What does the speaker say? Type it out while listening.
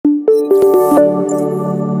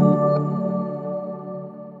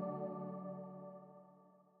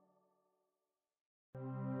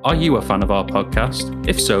Are you a fan of our podcast?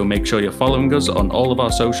 If so, make sure you're following us on all of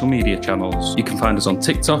our social media channels. You can find us on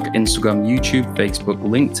TikTok, Instagram, YouTube, Facebook,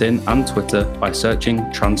 LinkedIn, and Twitter by searching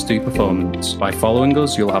Trans2 Performance. By following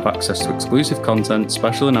us, you'll have access to exclusive content,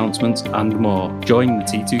 special announcements, and more. Join the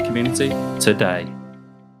T2 community today.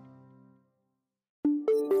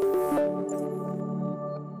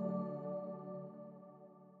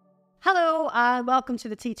 Hello and welcome to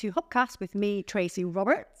the T2 Hubcast with me, Tracy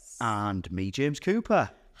Roberts. And me, James Cooper.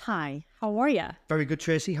 Hi, how are you? Very good,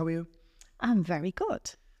 Tracy. How are you? I'm very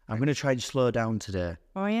good. I'm going to try and slow down today.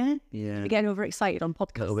 Oh, yeah? Yeah. You're getting overexcited on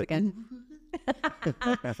podcasts again.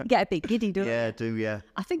 Get a bit giddy, don't you? Yeah, I do, yeah.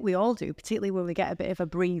 I think we all do, particularly when we get a bit of a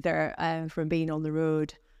breather from being on the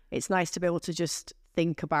road. It's nice to be able to just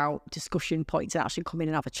think about discussion points and actually come in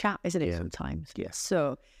and have a chat, isn't it, sometimes? Yeah.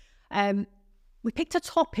 So, we picked a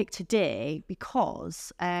topic today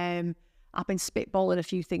because I've been spitballing a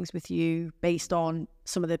few things with you based on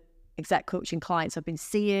some of the exec coaching clients I've been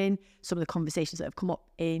seeing, some of the conversations that have come up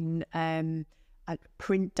in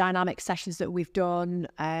print dynamic sessions that we've done.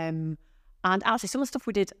 And actually, some of the stuff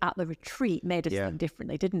we did at the retreat made us think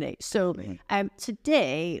differently, didn't it? So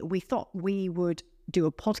today we thought we would do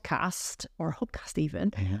a podcast, or a hubcast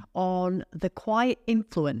even, on the quiet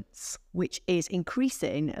influence, which is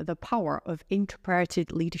increasing the power of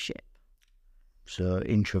introverted leadership. So,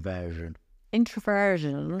 introversion.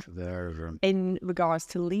 Introversion in regards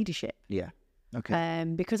to leadership. Yeah. Okay.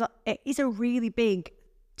 Because it is a really big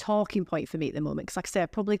talking point for me at the moment. Because like I say,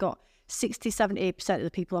 I've probably got 60-70% of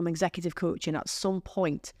the people I'm executive coaching at some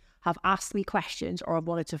point have asked me questions or have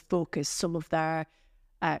wanted to focus some of their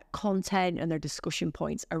content and their discussion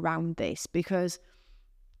points around this, because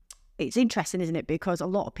it's interesting, isn't it? Because a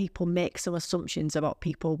lot of people make some assumptions about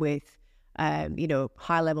people with,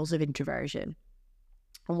 high levels of introversion.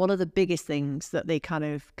 And one of the biggest things that they kind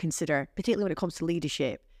of consider, particularly when it comes to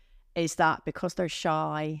leadership, is that because they're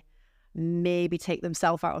shy, maybe take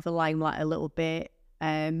themselves out of the limelight a little bit,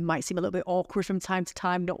 might seem a little bit awkward from time to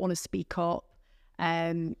time, not want to speak up,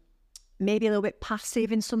 maybe a little bit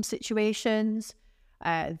passive in some situations.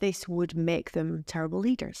 This would make them terrible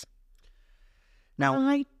leaders. Now,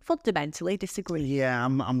 I fundamentally disagree. Yeah,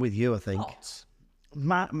 I'm with you, I think.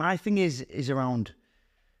 My thing is around,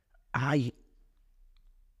 I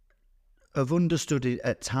have understood it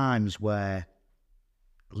at times where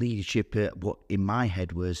leadership, what in my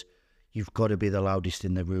head was, you've got to be the loudest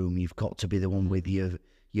in the room, you've got to be the one with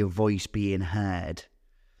your voice being heard.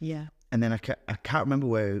 Yeah. And then I can't remember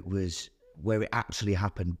where it actually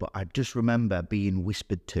happened, but I just remember being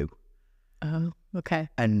whispered to. Oh, okay.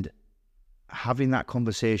 And having that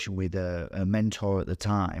conversation with a mentor at the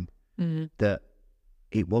time, that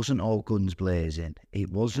it wasn't all guns blazing. It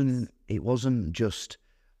wasn't just,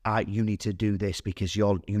 you need to do this because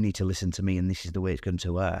you need to listen to me and this is the way it's going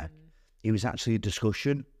to work. It was actually a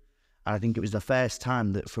discussion. And I think it was the first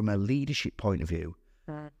time that from a leadership point of view,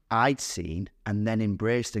 I'd seen and then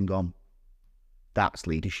embraced and gone, that's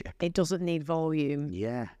leadership. It doesn't need volume.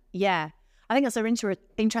 Yeah. Yeah. I think that's an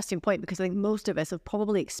interesting point, because I think most of us have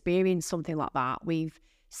probably experienced something like that. We've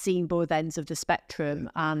seen both ends of the spectrum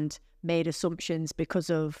and made assumptions because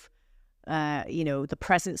of, the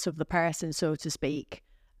presence of the person, so to speak.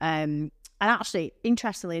 And actually,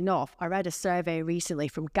 interestingly enough, I read a survey recently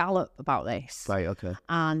from Gallup about this. Right, okay.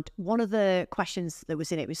 And one of the questions that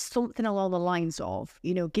was in it was something along the lines of,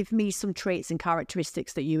 give me some traits and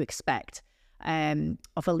characteristics that you expect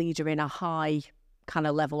of a leader in a high kind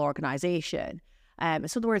of level organization.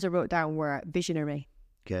 So the words I wrote down were visionary.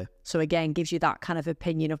 Okay. So again, gives you that kind of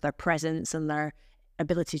opinion of their presence and their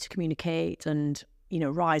ability to communicate and,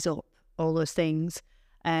 rise up, all those things.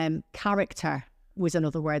 Character was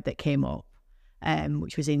another word that came up,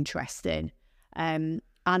 which was interesting. And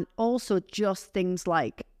also just things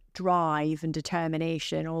like drive and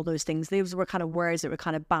determination, all those things. Those were kind of words that were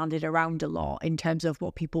kind of bandied around a lot in terms of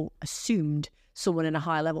what people assumed someone in a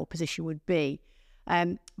high level position would be.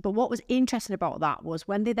 But what was interesting about that was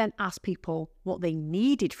when they then asked people what they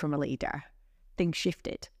needed from a leader, things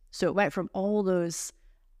shifted. So it went from all those,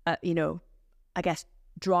 I guess,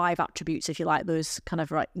 drive attributes, if you like, those kind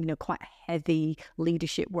of quite heavy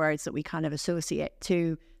leadership words that we kind of associate,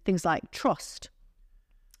 to things like trust,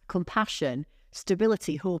 compassion,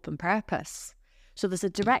 stability, hope, and purpose. So there's a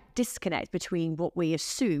direct disconnect between what we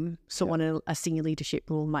assume someone in a senior leadership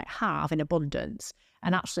role might have in abundance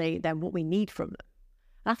and actually then what we need from them.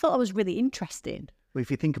 And I thought that was really interesting. Well,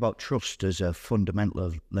 if you think about trust as a fundamental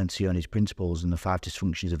of Lencioni's principles and the 5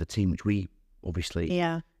 dysfunctions of a team, which we obviously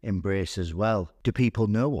embrace as well, do people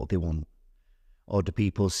know what they want? Or do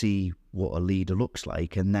people see what a leader looks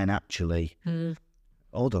like and then actually,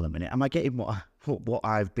 hold on a minute, am I getting what what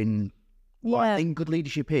I've been, what I think good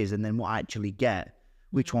leadership is, and then what I actually get,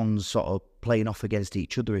 which one's sort of playing off against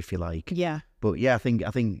each other, if you like. Yeah. But yeah, I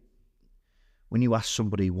think when you ask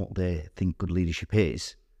somebody what they think good leadership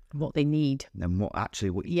is, what they need, and what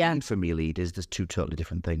you need from your leaders, there's two totally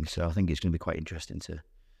different things. So I think it's going to be quite interesting to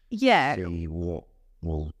see what.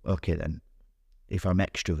 Well, okay then, if I'm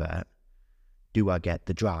extrovert, do I get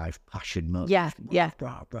the drive, passion, blah,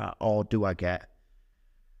 blah, or do I get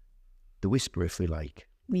the whisper, if we like,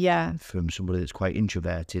 from somebody that's quite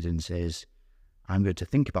introverted and says, I'm going to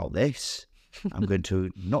think about this. I'm going to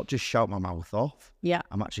not just shout my mouth off. Yeah.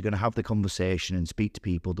 I'm actually going to have the conversation and speak to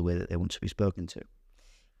people the way that they want to be spoken to.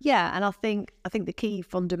 Yeah, and I think the key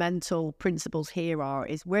fundamental principles here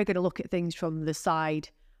is we're going to look at things from the side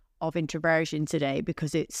of introversion today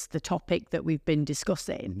because it's the topic that we've been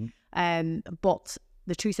discussing. But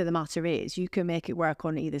the truth of the matter is you can make it work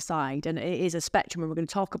on either side, and it is a spectrum, and we're going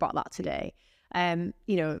to talk about that today.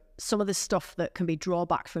 Some of the stuff that can be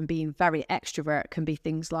drawback from being very extrovert can be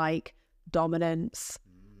things like dominance.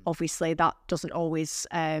 Obviously, that doesn't always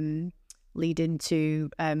lead into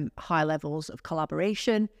high levels of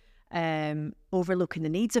collaboration, overlooking the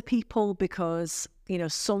needs of people because,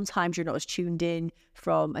 sometimes you're not as tuned in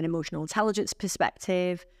from an emotional intelligence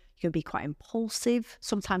perspective. You can be quite impulsive.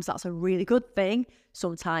 Sometimes that's a really good thing.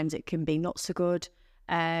 Sometimes it can be not so good.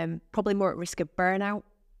 Probably more at risk of burnout.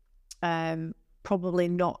 Probably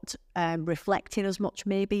not reflecting as much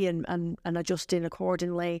maybe and adjusting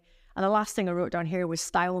accordingly. And the last thing I wrote down here was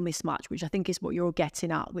style mismatch, which I think is what you're getting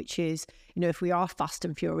at, which is, if we are fast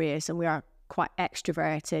and furious and we are quite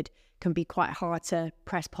extroverted, can be quite hard to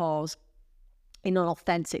press pause in an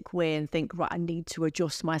authentic way and think, right, I need to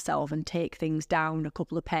adjust myself and take things down a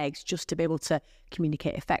couple of pegs just to be able to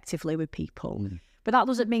communicate effectively with people. But that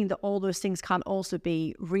doesn't mean that all those things can't also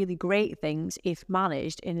be really great things if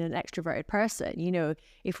managed in an extroverted person.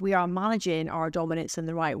 If we are managing our dominance in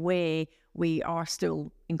the right way, we are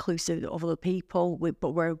still inclusive of other people,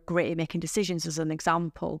 but we're great at making decisions, as an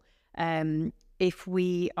example. If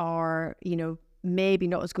we are, maybe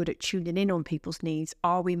not as good at tuning in on people's needs,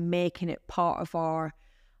 are we making it part of our,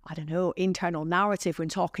 internal narrative when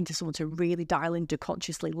talking to someone to really dial in to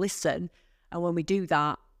consciously listen? And when we do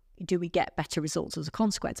that, do we get better results as a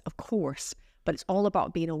consequence? Of course. But it's all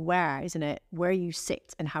about being aware, isn't it? Where you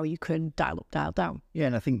sit and how you can dial up, dial down. Yeah,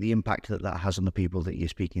 and I think the impact that has on the people that you're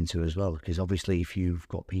speaking to as well, because obviously if you've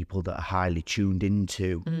got people that are highly tuned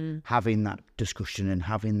into having that discussion and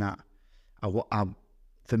having that,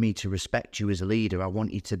 for me to respect you as a leader, I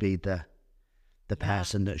want you to be the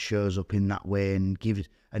person that shows up in that way and gives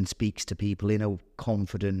and speaks to people in a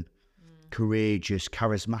confident, courageous,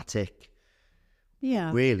 charismatic.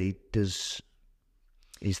 Yeah. Really, is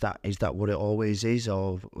that what it always is?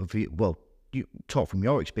 Or you talk from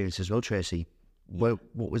your experience as well, Tracy. What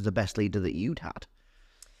was the best leader that you'd had?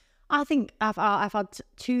 I think I've had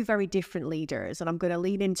two very different leaders, and I'm going to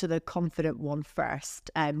lean into the confident one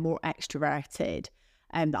first, more extroverted,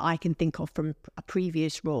 that I can think of from a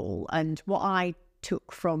previous role. And what I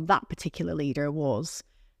took from that particular leader was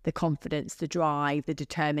the confidence, the drive, the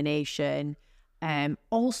determination.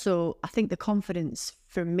 Also, I think the confidence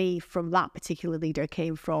for me from that particular leader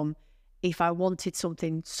came from, if I wanted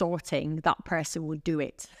something sorting, that person would do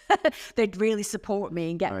it. They'd really support me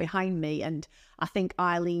and get behind me. And I think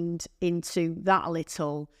I leaned into that a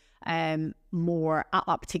little more at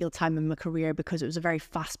that particular time in my career because it was a very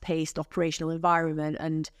fast-paced operational environment.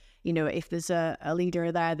 And, if there's a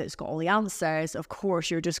leader there that's got all the answers, of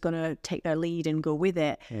course, you're just going to take their lead and go with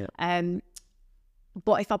it. Yeah.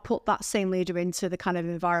 But if I put that same leader into the kind of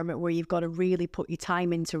environment where you've got to really put your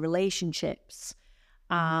time into relationships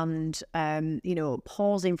and,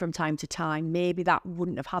 pausing from time to time, maybe that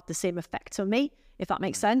wouldn't have had the same effect on me, if that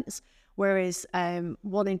makes sense. Whereas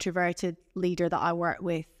one introverted leader that I worked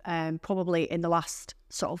with probably in the last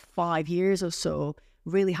sort of 5 years or so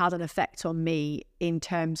really had an effect on me in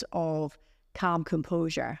terms of calm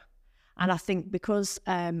composure. And I think because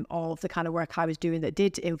of the kind of work I was doing that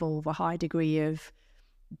did involve a high degree of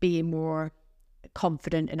being more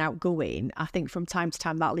confident and outgoing, I think from time to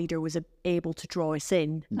time that leader was able to draw us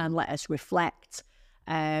in and let us reflect,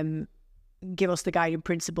 give us the guiding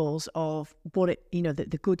principles of what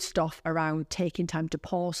the good stuff around taking time to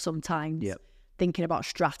pause sometimes, thinking about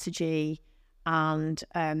strategy. And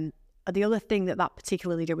the other thing that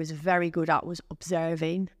particular leader was very good at was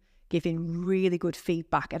observing, giving really good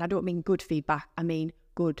feedback. And I don't mean good feedback, I mean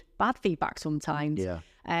good, bad feedback sometimes. Yeah.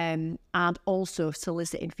 And also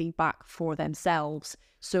soliciting feedback for themselves.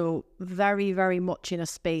 So very, very much in a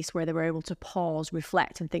space where they were able to pause,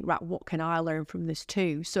 reflect and think, right, what can I learn from this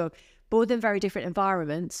too? So both in very different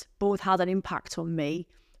environments, both had an impact on me,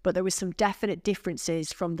 but there was some definite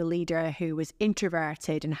differences from the leader who was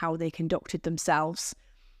introverted and how they conducted themselves,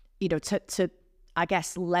 you know, to I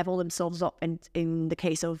guess, level themselves up in the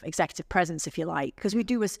case of executive presence, if you like, because we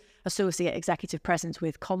do associate executive presence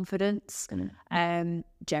with confidence,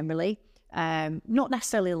 generally. Not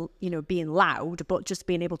necessarily, you know, being loud, but just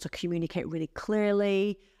being able to communicate really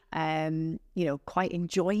clearly, you know, quite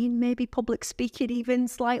enjoying maybe public speaking even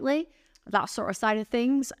slightly, that sort of side of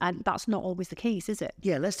things. And that's not always the case, is it?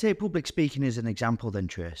 Yeah, let's take public speaking as an example then,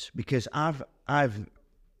 Trace, because I've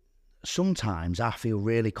sometimes I feel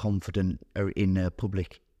really confident in a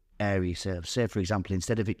public area. So, say, for example,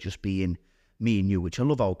 instead of it just being me and you, which I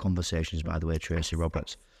love our conversations, by the way, Tracy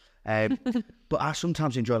Roberts, but I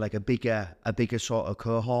sometimes enjoy like a bigger sort of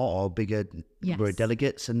cohort or bigger number of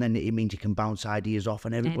delegates, and then it means you can bounce ideas off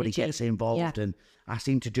and everybody gets involved, and I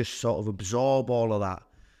seem to just sort of absorb all of that.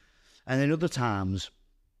 And then other times,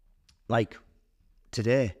 like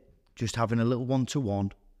today, just having a little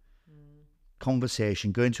one-to-one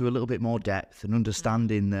conversation, go into a little bit more depth and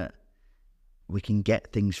understanding that we can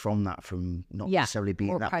get things from that, from not necessarily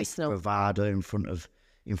being that big bravado in front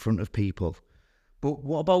of people. But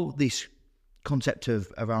what about this concept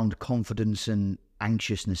of around confidence and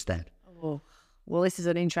anxiousness then? Oh, well, this is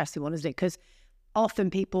an interesting one, isn't it? Because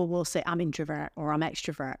often people will say I'm introvert or I'm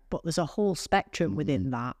extrovert, but there's a whole spectrum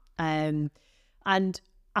within that. And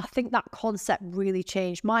I think that concept really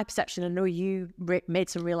changed my perception. I know you made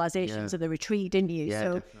some realizations of the retreat, didn't you? Yeah,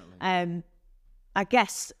 so, definitely. I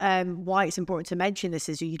guess why it's important to mention this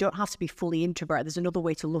is you don't have to be fully introverted. There's another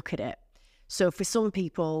way to look at it. So for some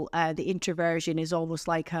people, the introversion is almost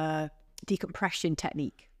like a decompression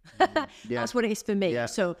technique. That's what it is for me. Yeah.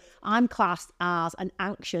 So I'm classed as an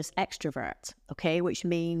anxious extrovert, okay, which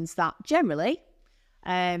means that generally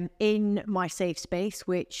in my safe space,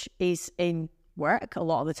 which is in work a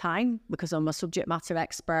lot of the time because I'm a subject matter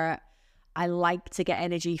expert, I like to get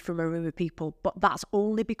energy from a room of people, but that's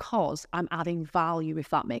only because I'm adding value, if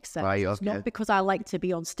that makes sense. Right, okay. It's not because I like to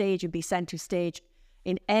be on stage and be centre stage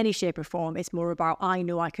in any shape or form. It's more about I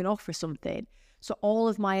know I can offer something. So all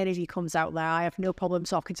of my energy comes out there. I have no problem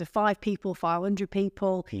talking to 5 people, 500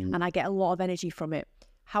 people, and I get a lot of energy from it.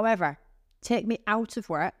 However, take me out of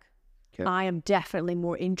work. Okay. I am definitely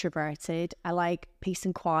more introverted. I like peace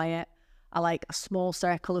and quiet. I like a small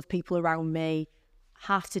circle of people around me.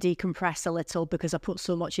 Have to decompress a little because I put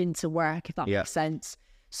so much into work, if that makes sense.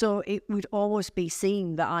 So it would always be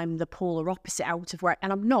seen that I'm the polar opposite out of work.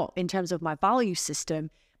 And I'm not in terms of my value system,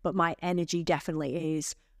 but my energy definitely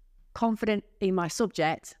is confident in my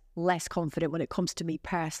subject, less confident when it comes to me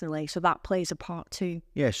personally. So that plays a part too.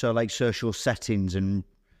 Yeah, so like social settings and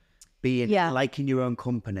being like in your own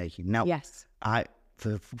company. Now, I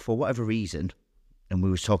for whatever reason, and we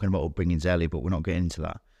was talking about upbringings earlier, but we're not getting into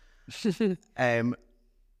that.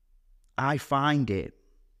 I find it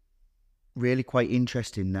really quite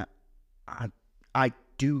interesting that I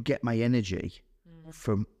do get my energy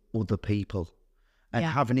from other people, and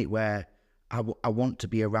having it where I want to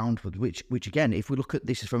be around with, which again, if we look at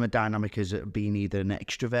this from a dynamic as being either an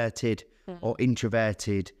extroverted or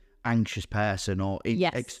introverted, anxious person, or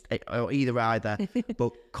or either,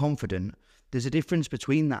 but confident, there's a difference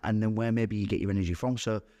between that and then where maybe you get your energy from.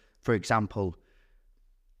 So, for example,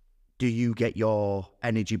 do you get your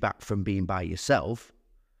energy back from being by yourself,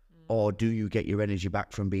 or do you get your energy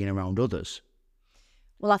back from being around others?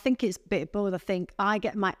 Well, I think it's a bit of both. I think I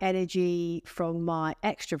get my energy from my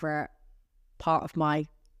extrovert part of my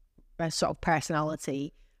sort of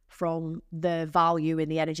personality, from the value in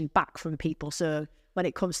the energy back from people. So when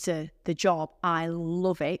it comes to the job, I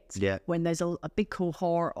love it when there's a big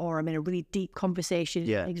cohort or I'm in a really deep conversation,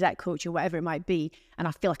 exec coach or whatever it might be, and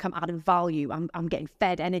I feel like I'm adding value. I'm getting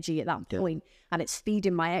fed energy at that point, and it's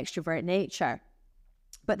feeding my extrovert nature.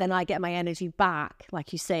 But then I get my energy back,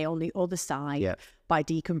 like you say, on the other side by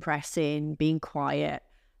decompressing, being quiet,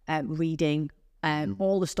 reading,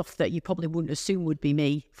 all the stuff that you probably wouldn't assume would be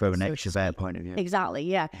me. From an extrovert point of view. Exactly,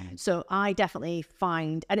 yeah. So I definitely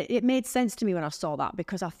find, and it made sense to me when I saw that,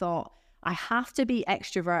 because I thought I have to be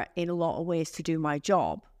extrovert in a lot of ways to do my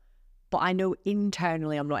job, but I know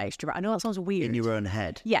internally I'm not extrovert. I know that sounds weird. In your own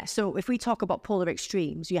head. Yeah, so if we talk about polar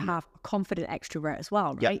extremes, you have a confident extrovert as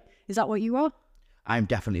well, right? Is that what you are? I'm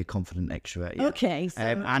definitely a confident extrovert. Yeah. Okay. So...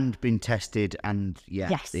 and been tested, and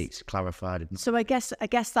it's clarified. So I guess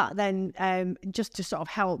that then, just to sort of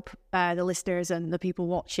help the listeners and the people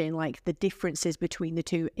watching, like the differences between the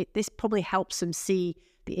two, this probably helps them see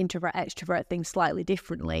the introvert extrovert thing slightly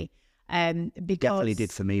differently. Because definitely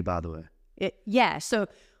did for me, by the way. So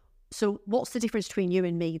what's the difference between you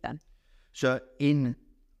and me then? So in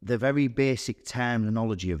the very basic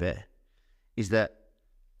terminology of it is that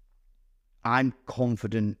I'm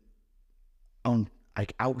confident on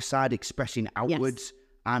like outside, expressing outwards,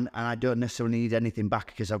 and I don't necessarily need anything back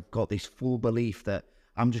because I've got this full belief that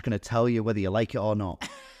I'm just going to tell you whether you like it or not.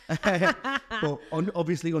 But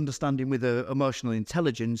obviously understanding with emotional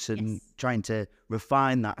intelligence and trying to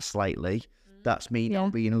refine that slightly, that's me now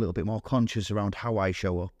being a little bit more conscious around how I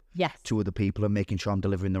show up to other people and making sure I'm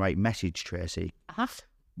delivering the right message, Tracy.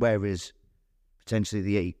 Whereas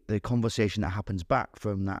potentially the conversation that happens back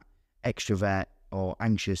from that extrovert or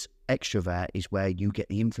anxious extrovert is where you get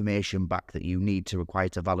the information back that you need to require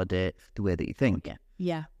to validate the way that you think.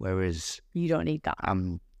 Whereas you don't need that.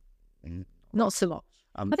 Not so much.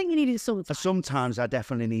 I think you need it sometimes. Sometimes I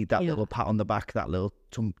definitely need that little pat on the back, that little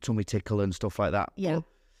tummy tickle and stuff like that. But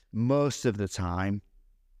most of the time,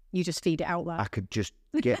 you just feed it out there. I could just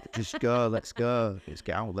go, let's go, let's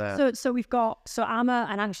get out there. So I'm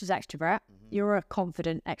an anxious extrovert. You're a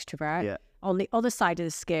confident extrovert. Yeah. On the other side of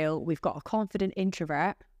the scale, we've got a confident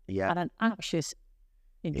introvert and an anxious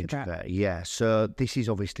introvert. Yeah. So this is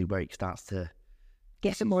obviously where it starts to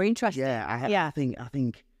get a bit more interesting. I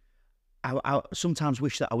think I sometimes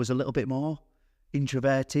wish that I was a little bit more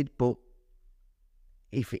introverted, but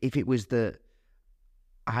if it was that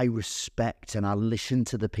I respect and I listen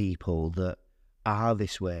to the people that are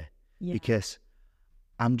this way, because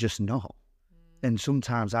I'm just not. And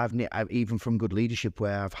sometimes I've even from good leadership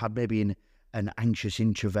where I've had maybe an anxious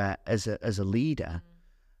introvert as a leader,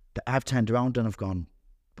 that I've turned around and I've gone,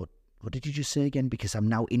 but what did you just say again? Because I'm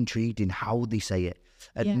now intrigued in how they say it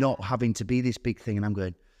and not having to be this big thing. And I'm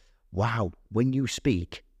going, wow, when you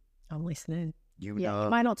speak, I'm listening. You know. You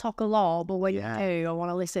might not talk a lot, but when you do, I want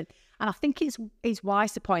to listen. And I think it's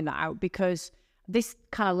wise to point that out, because this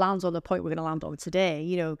kind of lands on the point we're going to land on today.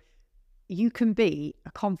 You know, you can be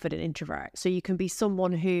a confident introvert. So you can be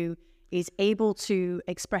someone who is able to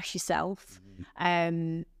express yourself,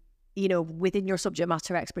 you know, within your subject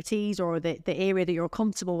matter expertise or the area that you're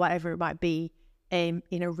comfortable, whatever it might be, in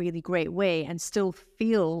a really great way, and still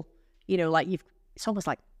feel, you know, like it's almost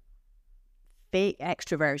like fake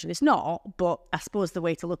extroversion. It's not, but I suppose the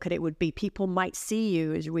way to look at it would be people might see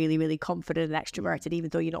you as really, really confident and extroverted, even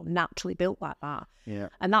though you're not naturally built like that. Yeah.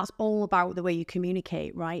 And that's all about the way you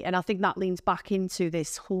communicate, right? And I think that leans back into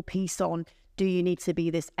this whole piece on, do you need to be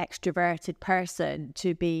this extroverted person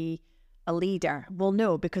to be a leader? Well,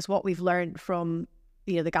 no, because what we've learned from,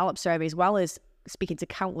 you know, the Gallup survey, as well as speaking to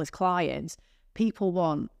countless clients, people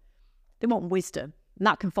want wisdom, and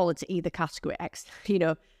that can fall into either category. You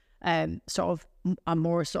know, sort of a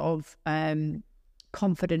more sort of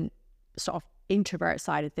confident sort of introvert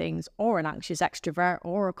side of things, or an anxious extrovert,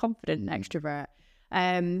 or a confident extrovert.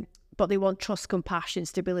 But they want trust, compassion,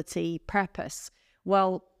 stability, purpose.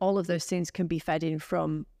 Well, all of those things can be fed in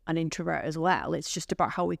from an introvert as well. It's just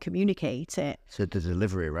about how we communicate it. So the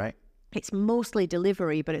delivery, right? It's mostly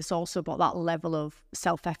delivery, but it's also about that level of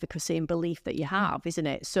self-efficacy and belief that you have, isn't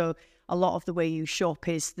it? So a lot of the way you show up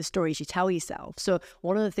is the stories you tell yourself. So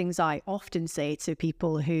one of the things I often say to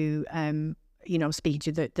people who, you know,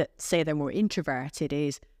 speaking to that say they're more introverted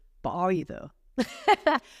is, but are you though?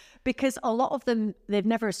 Because a lot of them, they've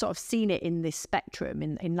never sort of seen it in this spectrum,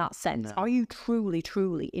 in that sense. No. Are you truly,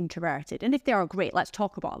 truly introverted? And if they are, great, let's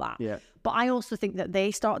talk about that. Yeah. But I also think that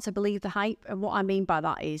they start to believe the hype. And what I mean by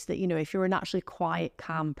that is that, you know, if you're a naturally quiet,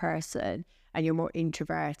 calm person and you're more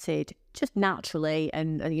introverted, just naturally,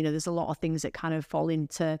 and you know, there's a lot of things that kind of fall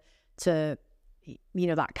into, you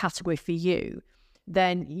know, that category for you,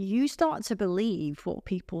 then you start to believe what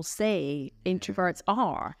people say introverts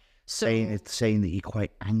are. So, saying that you're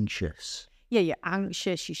quite anxious. Yeah, you're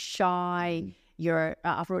anxious, you're shy, you're,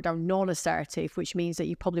 I've wrote down non-assertive, which means that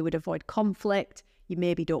you probably would avoid conflict, you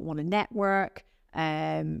maybe don't want to network,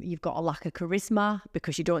 you've got a lack of charisma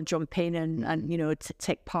because you don't jump in and you know,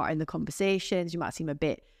 take part in the conversations, you might seem a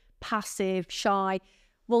bit passive, shy.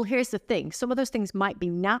 Well, here's the thing, some of those things might be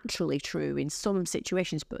naturally true in some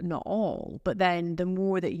situations, but not all. But then the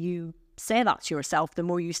more that you say that to yourself, the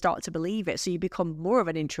more you start to believe it. So you become more of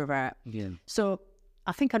an introvert. Yeah. So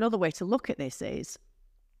I think another way to look at this is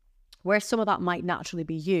where some of that might naturally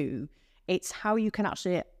be you, it's how you can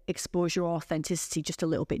actually expose your authenticity just a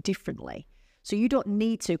little bit differently. So you don't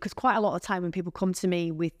need to, because quite a lot of time when people come to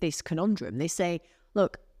me with this conundrum, they say,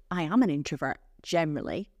 look, I am an introvert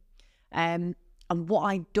generally. And what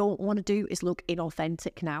I don't want to do is look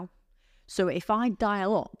inauthentic now. So if I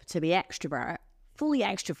dial up to be extrovert, fully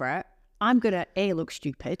extrovert, I'm going to A, look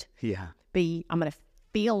stupid. Yeah. B, I'm going to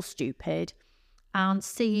feel stupid. And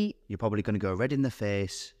C, you're probably going to go red in the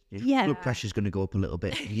face, Your blood pressure's going to go up a little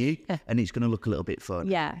bit for you, and it's going to look a little bit fun.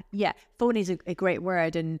 Yeah. Fun is a great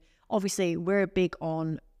word, and obviously we're big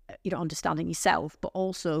on understanding yourself, but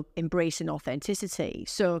also embracing authenticity.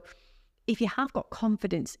 So if you have got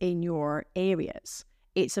confidence in your areas,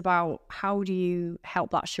 it's about how do you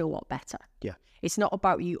help that show up better. Yeah. It's not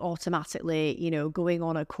about you automatically, going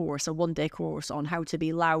on a one-day course on how to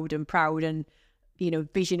be loud and proud and,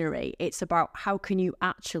 visionary. It's about how can you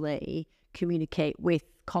actually communicate with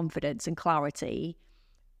confidence and clarity,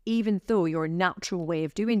 even though your natural way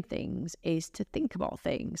of doing things is to think about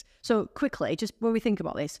things. So quickly, just when we think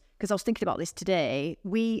about this, because I was thinking about this today,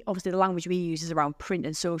 obviously the language we use is around print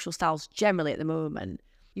and social styles generally at the moment.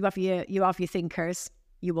 You have your thinkers,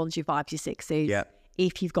 your ones, your fives, your sixes. Yeah.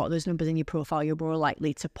 If you've got those numbers in your profile, you're more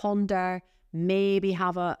likely to ponder, maybe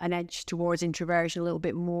have an edge towards introversion a little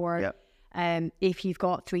bit more. Yeah. If you've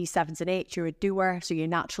got 3, 7s and 8s, you're a doer. So you're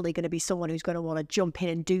naturally going to be someone who's going to want to jump in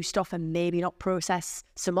and do stuff and maybe not process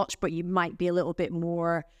so much, but you might be a little bit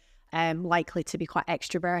more likely to be quite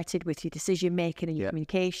extroverted with your decision making and your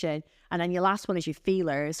communication. And then your last one is your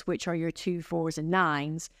feelers, which are your 2, 4s and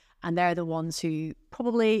 9s. And they're the ones who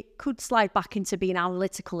probably could slide back into being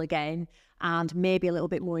analytical again and maybe a little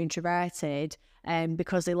bit more introverted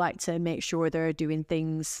because they like to make sure they're doing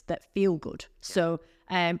things that feel good. So,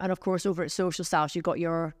 and of course, over at Social Styles, you've got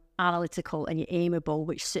your analytical and your aimable,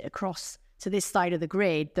 which sit across to this side of the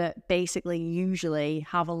grid that basically usually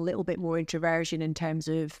have a little bit more introversion in terms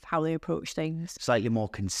of how they approach things. Slightly more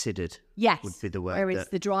considered. Yes. Would be the word. Whereas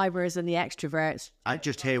the drivers and the extroverts. I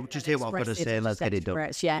just hear what I've got to say and let's get it done.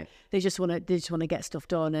 Yeah. They just want to get stuff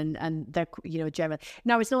done and they're, generally.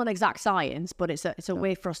 Now it's not an exact science, but it's a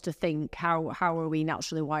way for us to think how are we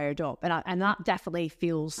naturally wired up. And that definitely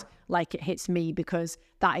feels like it hits me because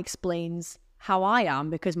that explains how I am,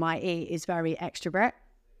 because my 8 is very extrovert.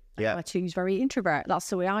 Yeah. My 2 is very introvert. That's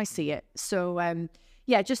the way I see it. So,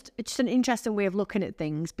 just an interesting way of looking at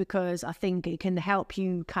things because I think it can help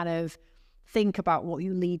you kind of think about what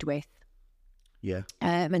you lead with. Yeah.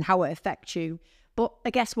 And how it affects you. But I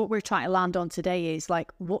guess what we're trying to land on today is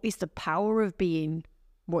like, what is the power of being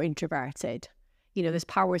more introverted? There's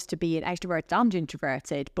powers to being extroverted and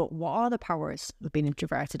introverted, but what are the powers of being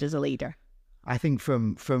introverted as a leader? I think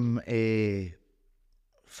from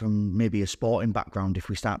maybe a sporting background, if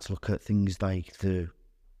we start to look at things like the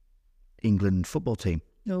England football team.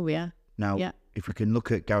 Oh, yeah. Now, if we can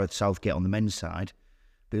look at Gareth Southgate on the men's side,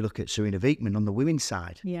 we look at Serena Wiegmann on the women's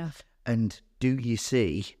side. Yeah. And do you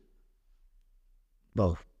see,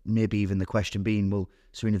 well, maybe even the question being, well,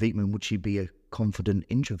 Serena Wiegmann, would she be a confident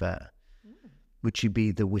introvert? Would she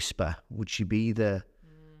be the whisper? Would she be the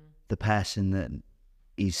person that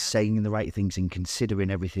is saying the right things and considering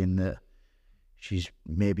everything that she's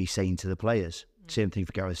maybe saying to the players? Same thing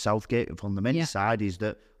for Gareth Southgate on the men's side is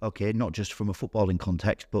that, okay, not just from a footballing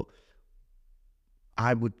context, but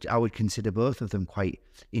I would consider both of them quite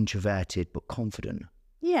introverted but confident.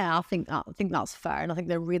 Yeah, I think that's fair, and I think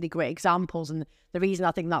they're really great examples. And the reason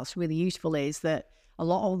I think that's really useful is that a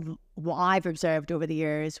lot of what I've observed over the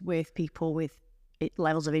years with people with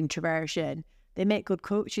levels of introversion, they make good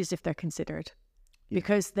coaches if they're considered,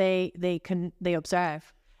 because they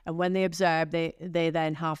observe. And when they observe, they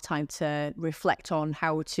then have time to reflect on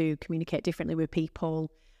how to communicate differently with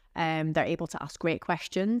people. They're able to ask great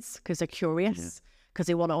questions because they're curious, because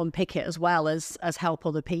they want to unpick it as well as help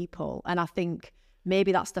other people. And I think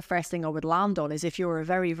maybe that's the first thing I would land on is if you're a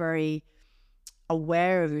very, very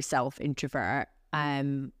aware of yourself introvert,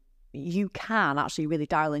 you can actually really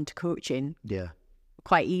dial into coaching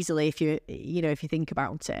quite easily if you think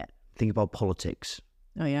about it. Think about politics.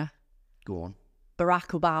 Oh, yeah. Go on. Barack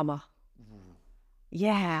Obama.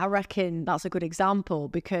 Yeah, I reckon that's a good example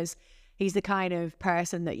because he's the kind of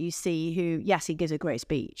person that you see who, yes, he gives a great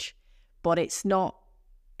speech, but it's not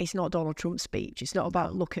Donald Trump's speech. It's not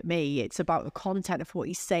about look at me. It's about the content of what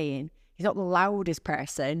he's saying. He's not the loudest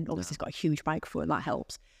person. Obviously, he's got a huge microphone, that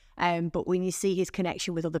helps. But when you see his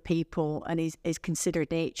connection with other people and his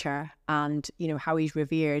considered nature and, how he's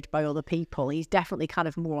revered by other people, he's definitely kind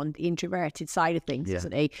of more on the introverted side of things,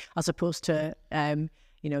 isn't he? As opposed to,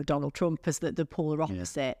 Donald Trump as the polar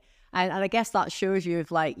opposite. And I guess that shows you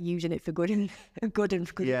of like using it for good and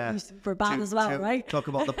for bad as well, right? Talk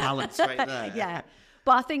about the balance right there. Yeah.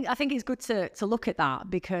 But I think it's good to look at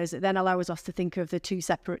that because it then allows us to think of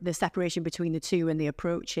the separation between the two and the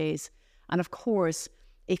approaches. And of course,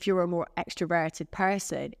 if you're a more extroverted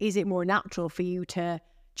person, is it more natural for you to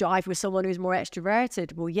jive with someone who's more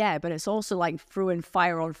extroverted? Well, yeah, but it's also like throwing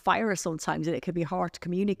fire on fire sometimes, and it can be hard to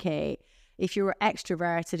communicate. If you're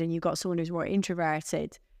extroverted and you've got someone who's more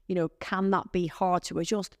introverted, Can that be hard to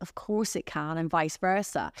adjust? Of course it can, and vice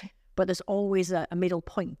versa. But there's always a middle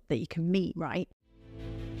point that you can meet, right?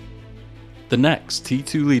 The next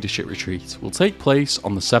T2 Leadership Retreat will take place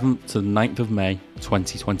on the 7th to the 9th of May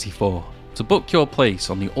 2024. To book your place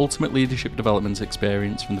on the ultimate leadership development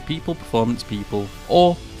experience from the People Performance People,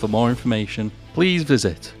 or for more information, please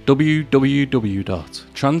visit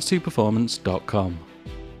www.trans2performance.com.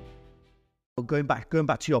 Going back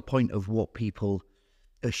to your point of what people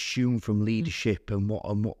assume from leadership and what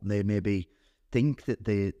they maybe think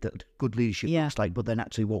that good leadership looks like, but then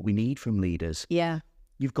actually what we need from leaders. Yeah,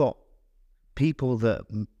 you've got people that,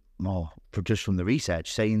 just from the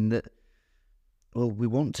research, saying that, well, we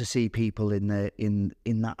want to see people in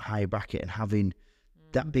that high bracket and having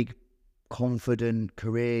that big, confident,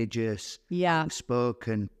 courageous,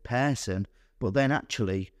 outspoken person, but then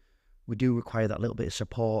actually we do require that little bit of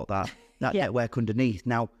support, that network underneath.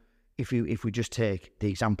 Now, if we just take the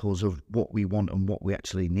examples of what we want and what we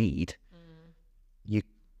actually need, you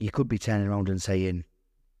could be turning around and saying,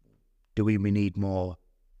 do we need more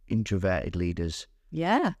introverted leaders?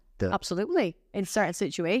 Yeah, absolutely. In certain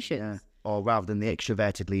situations. Yeah. Or rather than the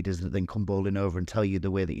extroverted leaders that then come bowling over and tell you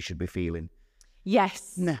the way that you should be feeling.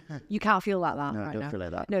 Yes. You can't feel like that right now. No, don't feel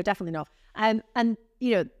like that. No, definitely not. And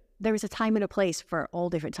there is a time and a place for all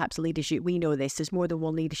different types of leadership. We know this. There's more than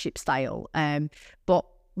one leadership style. But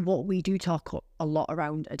what we do talk a lot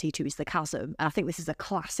around at T2 is the chasm. And I think this is a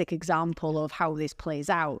classic example of how this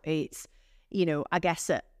plays out. It's, I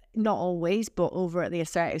guess not always, but over at the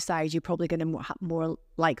assertive side, you're probably going to more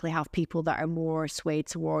likely have people that are more swayed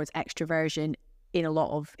towards extroversion in a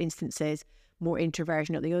lot of instances, more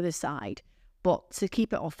introversion at the other side. But to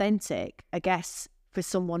keep it authentic, I guess for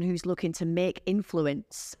someone who's looking to make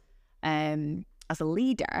influence as a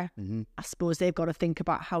leader, I suppose they've got to think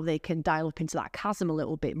about how they can dial up into that chasm a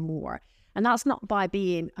little bit more. And that's not by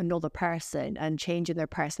being another person and changing their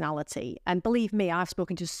personality. And believe me, I've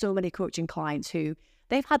spoken to so many coaching clients who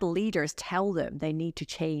they've had leaders tell them they need to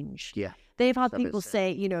change. Yeah. They've had people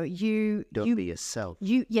say, you don't be yourself.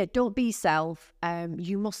 Don't be yourself.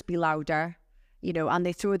 You must be louder. And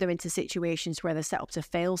they throw them into situations where they're set up to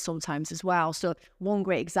fail sometimes as well. So one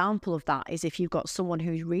great example of that is if you've got someone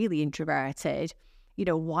who's really introverted,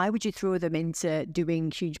 why would you throw them into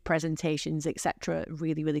doing huge presentations, etc.,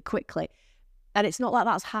 really, really quickly? And it's not like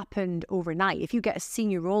that's happened overnight. If you get a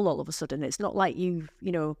senior role all of a sudden, it's not like you've,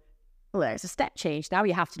 well, there's a step change. Now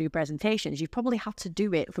you have to do presentations. You've probably had to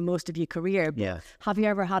do it for most of your career. But have you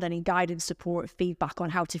ever had any guidance, support, feedback on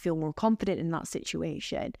how to feel more confident in that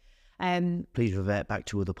situation? Please revert back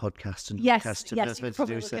to other podcasts and yes,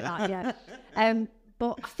 probably look at that,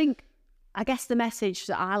 but I guess the message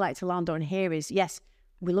that I like to land on here is, yes,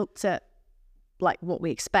 we looked at like what we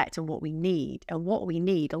expect and what we need. And what we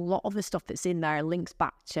need, a lot of the stuff that's in there links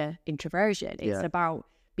back to introversion. It's about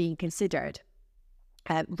being considered,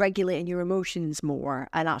 regulating your emotions more,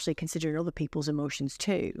 and actually considering other people's emotions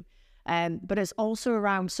too. But it's also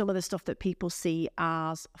around some of the stuff that people see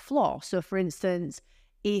as a flaw. So for instance,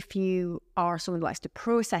 if you are someone who likes to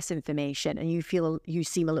process information and you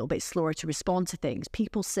seem a little bit slower to respond to things,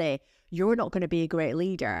 people say you're not going to be a great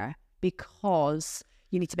leader because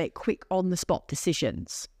you need to make quick on-the-spot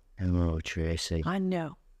decisions. Oh, Tracy. I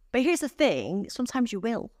know. But here's the thing, sometimes you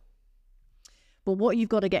will. But what you've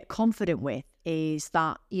got to get confident with is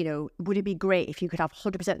that, would it be great if you could have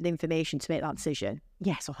 100% of the information to make that decision?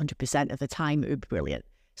 Yes, 100% of the time it would be brilliant.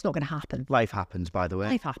 It's not going to happen. Life happens, by the way.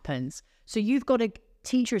 Life happens. So you've got to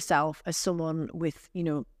teach yourself as someone with,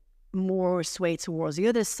 more sway towards the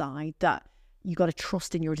other side, that you've got to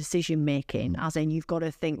trust in your decision making, as in you've got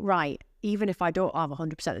to think, right, even if I don't have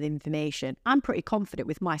 100% of the information, I'm pretty confident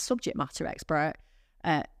with my subject matter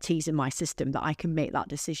expertise in my system that I can make that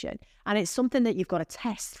decision. And it's something that you've got to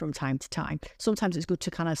test from time to time. Sometimes it's good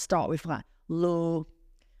to kind of start with like low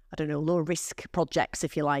risk projects,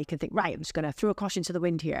 if you like, and think, right, I'm just going to throw a caution to the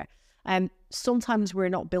wind here. Sometimes we're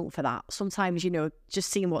not built for that. Sometimes,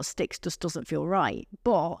 just seeing what sticks just doesn't feel right.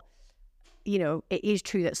 But, it is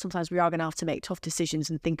true that sometimes we are going to have to make tough decisions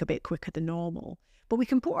and think a bit quicker than normal. But we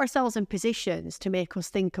can put ourselves in positions to make us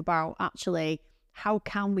think about, actually, how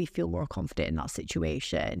can we feel more confident in that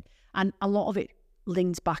situation? And a lot of it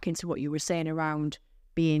links back into what you were saying around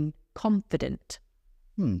being confident.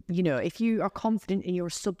 If you are confident in your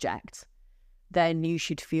subject, then you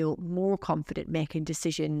should feel more confident making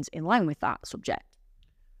decisions in line with that subject.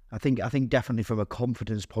 I think definitely from a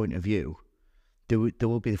confidence point of view, there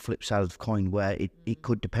will be the flip side of the coin where it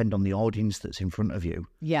could depend on the audience that's in front of you.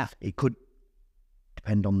 Yeah. It could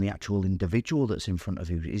depend on the actual individual that's in front of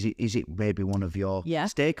you. Is it maybe one of your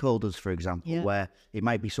stakeholders, for example, where it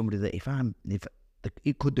might be somebody that if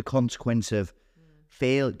the consequence of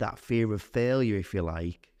that fear of failure, if you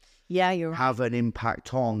like, you're have an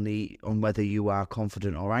impact on whether you are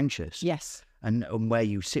confident or anxious. Yes. And where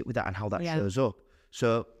you sit with that and how that shows up.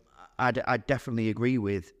 So I definitely agree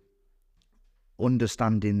with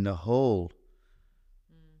understanding the whole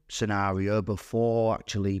scenario before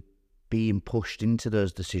actually being pushed into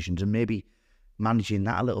those decisions, and maybe managing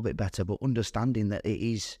that a little bit better, but understanding that it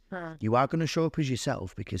is, you are going to show up as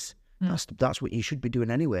yourself, because that's what you should be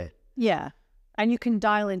doing anyway. Yeah. And you can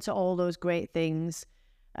dial into all those great things,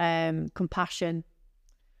 compassion,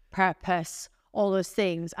 purpose, all those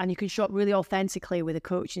things, and you can show up really authentically with a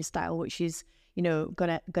coaching style, which is,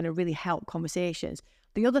 gonna really help conversations.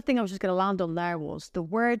 The other thing I was just going to land on there was the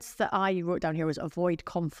words that I wrote down here was avoid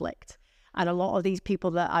conflict. And a lot of these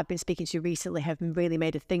people that I've been speaking to recently have really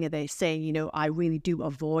made a thing of this, saying, I really do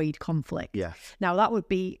avoid conflict. Yeah. Now, that would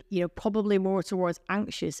be, probably more towards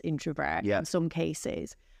anxious introvert in some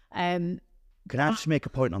cases. Can I just make a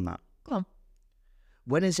point on that? Go on.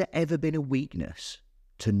 When has it ever been a weakness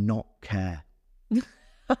to not care?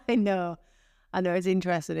 I know, it's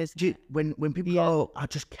interesting, isn't it? When people go, I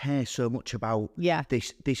just care so much about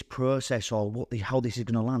this process or how this is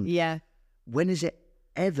going to land. Yeah. When has it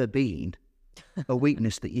ever been a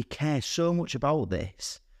weakness that you care so much about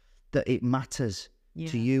this that it matters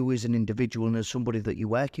to you as an individual and as somebody that you're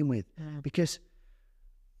working with? Because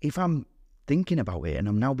if I'm thinking about it and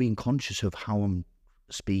I'm now being conscious of how I'm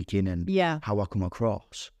speaking and how I come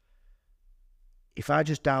across, if I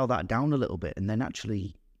just dial that down a little bit and then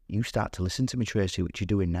actually you start to listen to me, Tracy, which you're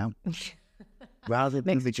doing now, rather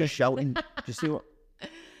than me just shouting, just see what.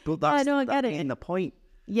 But that's in the point.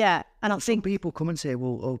 Yeah, and I think some people come and say,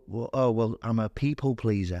 well, I'm a people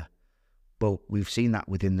pleaser. But we've seen that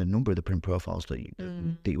within the number of the print profiles that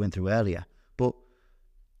you went through earlier. But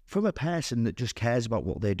from a person that just cares about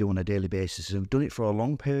what they do on a daily basis and have done it for a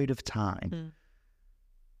long period of time,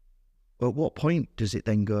 at what point does it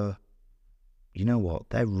then go, you know what,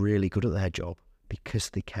 they're really good at their job because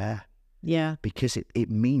they care? Yeah. Because it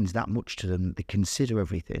means that much to them. They consider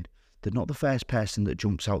everything. They're not the first person that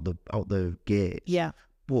jumps out the gate. Yeah.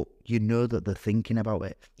 But you know that they're thinking about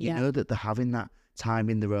it. You know that they're having that time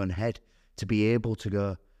in their own head to be able to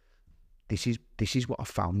go, this is what I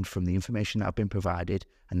found from the information that I've been provided,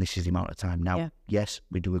 and this is the amount of time. Now, yes,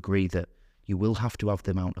 we do agree that you will have to have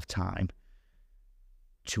the amount of time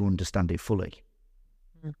to understand it fully.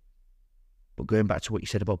 But going back to what you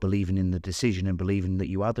said about believing in the decision and believing that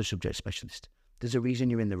you are the subject specialist, there's a reason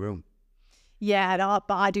you're in the room. Yeah,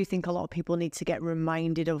 but I do think a lot of people need to get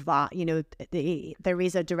reminded of that. There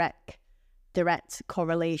is a direct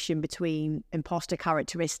correlation between imposter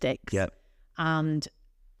characteristics and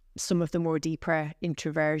some of the more deeper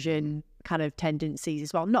introversion kind of tendencies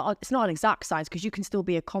as well. It's not an exact science, because you can still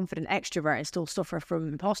be a confident extrovert and still suffer from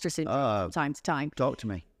imposter syndrome from time to time. Talk to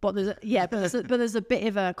me. But there's a bit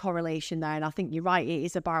of a correlation there, and I think you're right. It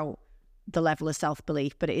is about the level of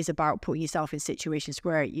self-belief, but it is about putting yourself in situations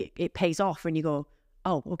where it pays off and you go,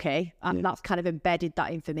 oh, okay, and that's kind of embedded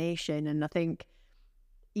that information. And I think,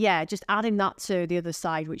 just adding that to the other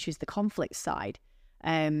side, which is the conflict side,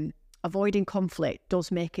 avoiding conflict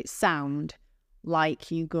does make it sound like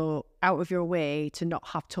you go out of your way to not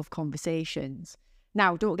have tough conversations.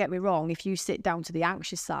 Now, don't get me wrong, if you sit down to the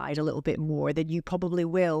anxious side a little bit more, then you probably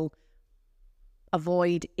will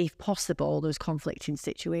avoid, if possible, those conflicting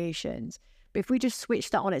situations. But if we just switch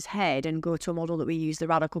that on its head and go to a model that we use, the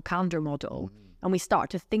radical candor model, and we start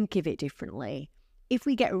to think of it differently, if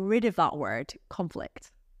we get rid of that word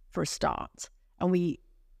conflict for a start and we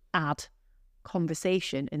add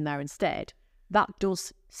conversation in there instead, that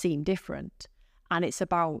does seem different. And it's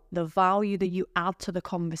about the value that you add to the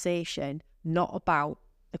conversation, not about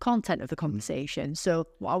the content of the conversation. So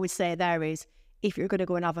what I would say there is, if you're going to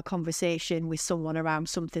go and have a conversation with someone around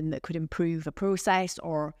something that could improve a process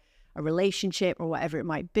or a relationship or whatever it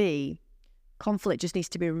might be, conflict just needs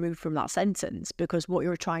to be removed from that sentence, because what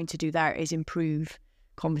you're trying to do there is improve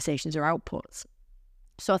conversations or outputs.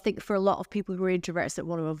 So I think for a lot of people who are introverts that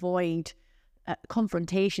want to avoid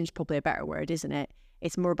confrontation, is probably a better word, isn't it?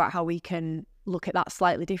 It's more about how we can look at that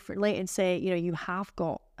slightly differently and say, you have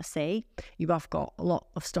got a say, you have got a lot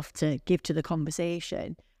of stuff to give to the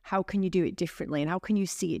conversation. How can you do it differently, and how can you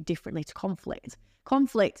see it differently to conflict?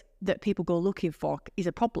 Conflict that people go looking for is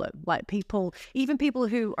a problem. Like even people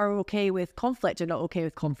who are okay with conflict are not okay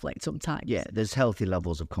with conflict sometimes. Yeah, there's healthy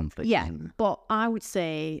levels of conflict. Yeah, but I would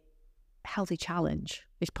say healthy challenge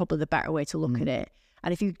is probably the better way to look at it.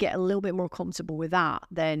 And if you get a little bit more comfortable with that,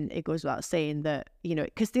 then it goes without saying that,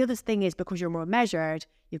 because the other thing is, because you're more measured,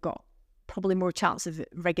 you've got probably more chance of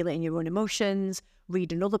regulating your own emotions,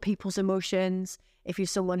 reading other people's emotions. If you're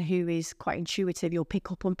someone who is quite intuitive, you'll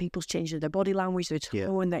pick up on people's changes in their body language, their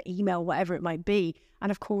tone, their email, whatever it might be.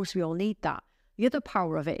 And of course, we all need that. The other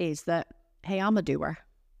power of it is that, hey, I'm a doer,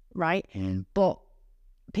 right? But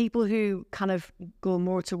people who kind of go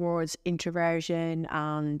more towards introversion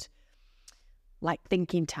and like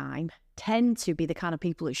thinking time tend to be the kind of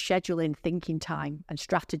people that schedule in thinking time and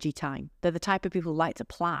strategy time. They're the type of people who like to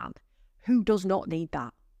plan. Who does not need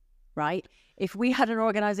that, right? If we had an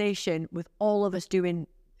organization with all of us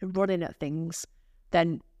running at things,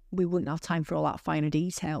 then we wouldn't have time for all that finer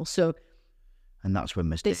detail. So, and that's when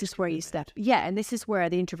mistakes. This is where you step. Yeah, and this is where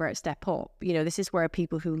the introverts step up. You know, this is where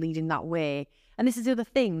people who lead in that way. And this is the other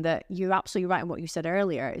thing that you're absolutely right in what you said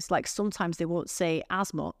earlier. It's like sometimes they won't say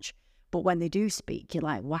as much, but when they do speak, you're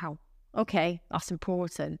like, wow, okay, that's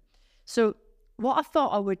important. So what I thought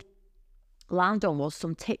I would land on was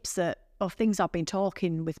some tips of things I've been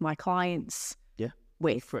talking with my clients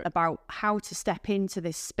about how to step into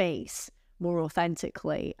this space more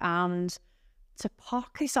authentically and to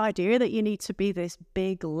park this idea that you need to be this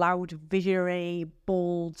big, loud, visionary,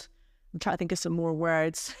 bold, I'm trying to think of some more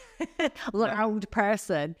words, loud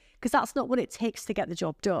person, because that's not what it takes to get the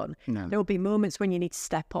job done. No. There will be moments when you need to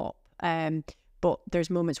step up, but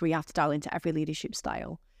there's moments where you have to dial into every leadership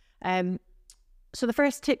style. So the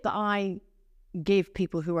first tip that I give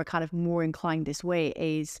people who are kind of more inclined this way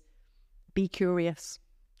is be curious.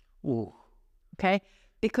 Ooh. Okay?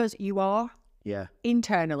 Because you are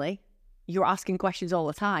internally, you're asking questions all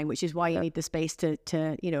the time, which is why you need the space to,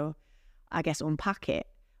 you know, I guess unpack it.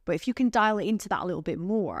 But if you can dial it into that a little bit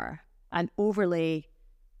more and overlay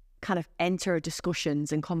kind of enter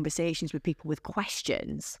discussions and conversations with people with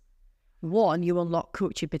questions, one, you unlock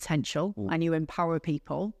coaching potential and you empower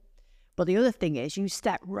people. But the other thing is you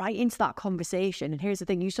step right into that conversation. And here's the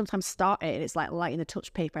thing, you sometimes start it and it's like lighting the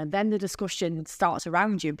touch paper and then the discussion starts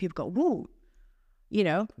around you and people go, whoa, you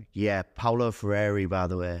know? Yeah, Paulo Freire, by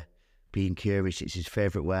the way, being curious, it's his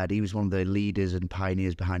favourite word. He was one of the leaders and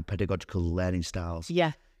pioneers behind pedagogical learning styles.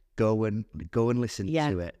 Yeah. Go and listen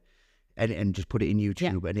to it and just put it in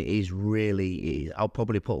YouTube. And it is really, I'll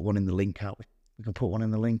probably put one in the link out. We can put one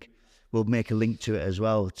in the link. We'll make a link to it as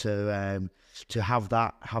well to have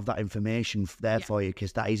that information there for you,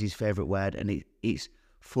 because that is his favourite word, and it's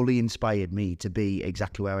fully inspired me to be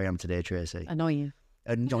exactly where I am today, Tracy. Annoy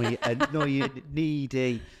you,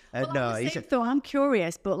 needy. Though I'm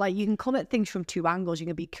curious, but like you can come at things from two angles. You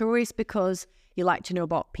can be curious because you like to know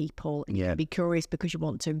about people, and you can be curious because you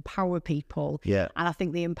want to empower people. Yeah, and I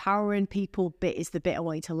think the empowering people bit is the bit I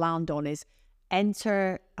want you to land on is.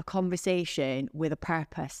 Enter a conversation with a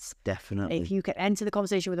purpose. Definitely. If you can enter the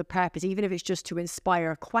conversation with a purpose, even if it's just to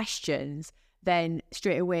inspire questions, then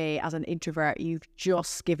straight away as an introvert, you've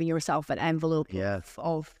just given yourself an envelope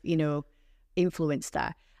of you know, influence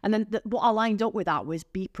there. And then what I lined up with that was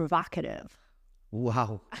be provocative.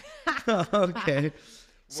 Wow. Okay.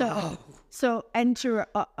 So enter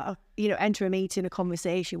enter a meeting, a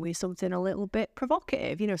conversation with something a little bit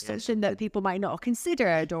provocative, you know, something that people might not have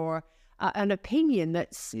considered, or an opinion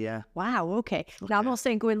that's, wow, okay. Now, I'm not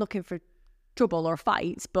saying go in looking for trouble or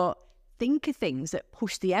fights, but think of things that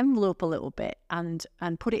push the envelope a little bit and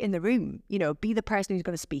put it in the room. You know, be the person who's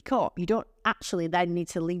going to speak up. You don't actually then need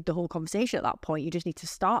to lead the whole conversation at that point. You just need to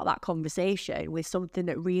start that conversation with something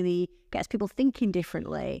that really gets people thinking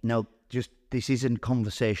differently. No, this isn't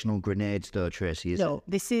conversational grenades though, Tracy, is it? No,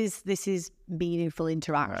 this is meaningful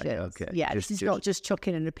interaction. Right, okay. Yeah, this is not just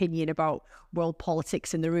chucking an opinion about world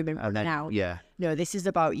politics in the room and now. Yeah. No, this is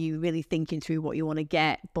about you really thinking through what you want to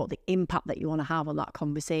get, but the impact that you want to have on that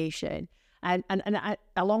conversation. And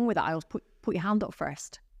along with that, I always put your hand up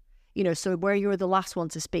first. You know, so where you're the last one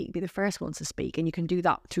to speak, be the first one to speak. And you can do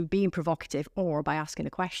that through being provocative or by asking a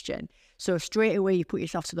question. So straight away, you put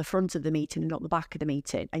yourself to the front of the meeting and not the back of the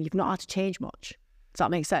meeting. And you've not had to change much. Does that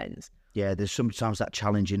make sense? Yeah, there's sometimes that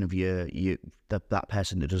challenging of that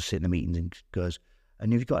person that does sit in the meetings and goes,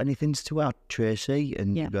 and have you got anything to add, Tracy?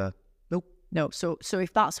 And you go, nope. No, so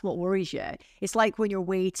if that's what worries you, it's like when you're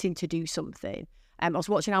waiting to do something. I was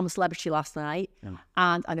watching I'm a Celebrity last night,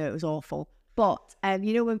 and I know it was awful. But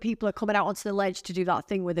you know when people are coming out onto the ledge to do that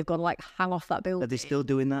thing where they've got to like hang off that building? Are they still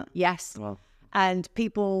doing that? Yes. Well. And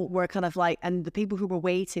people were kind of like, and the people who were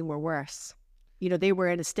waiting were worse. You know, they were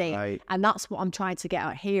in a state. Right. And that's what I'm trying to get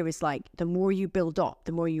at here is like, the more you build up,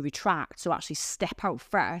 the more you retract. So actually step out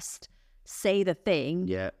first, say the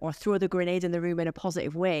thing, or throw the grenade in the room in a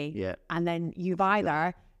positive way. Yeah. And then you've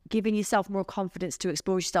either giving yourself more confidence to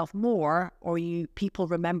expose yourself more, or people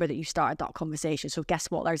remember that you started that conversation. So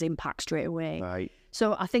guess what? There's impact straight away. Right.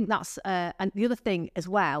 So I think that's, and the other thing as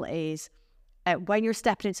well is when you're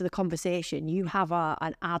stepping into the conversation, you have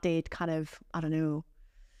an added kind of, I don't know,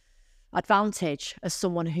 advantage as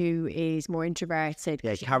someone who is more introverted.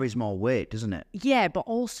 Yeah, it carries more weight, doesn't it? Yeah, but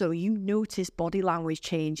also you notice body language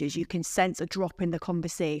changes. You can sense a drop in the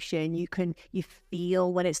conversation. You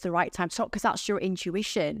feel when it's the right time to talk, because that's your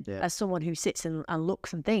intuition as someone who sits and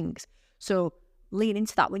looks and thinks. So lean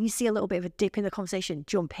into that. When you see a little bit of a dip in the conversation,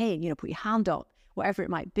 jump in, put your hand up, whatever it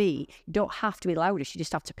might be. You don't have to be loudest. You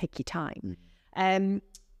just have to pick your time.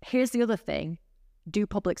 Here's the other thing. Do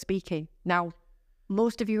public speaking. Now,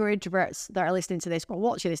 most of you who are introverts that are listening to this or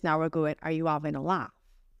watching this now are going, are you having a laugh?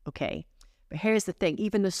 Okay. But here's the thing.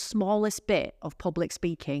 Even the smallest bit of public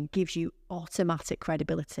speaking gives you automatic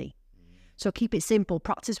credibility. So keep it simple.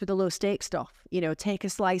 Practice with the low stakes stuff. Take a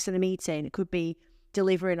slice in a meeting. It could be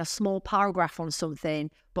delivering a small paragraph on something,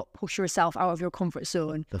 but push yourself out of your comfort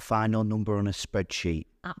zone. The final number on a spreadsheet.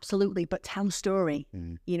 Absolutely. But tell a story.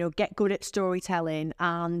 Get good at storytelling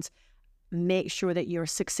and make sure that you're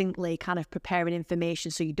succinctly kind of preparing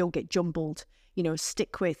information so you don't get jumbled.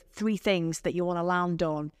 Stick with 3 things that you want to land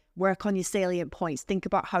on. Work on your salient points. Think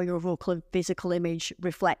about how your vocal and physical image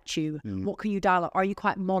reflect you. What can you dial up? Are you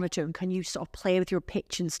quite monotone? Can you sort of play with your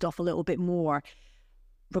pitch and stuff a little bit more?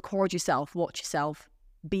 Record yourself, watch yourself,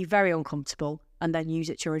 be very uncomfortable, and then use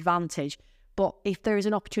it to your advantage. But if there is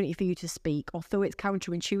an opportunity for you to speak, although it's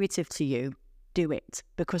counterintuitive to you, do it,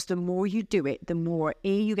 because the more you do it, the more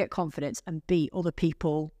A, you get confidence, and B, other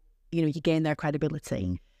people, you gain their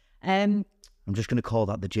credibility. I'm just going to call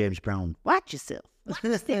that the James Brown. Watch yourself.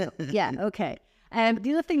 Yeah, okay.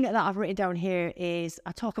 The other thing that I've written down here is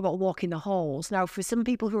I talk about walking the halls. Now, for some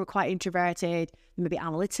people who are quite introverted, they may be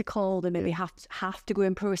analytical, they maybe have to go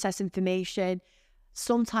and process information.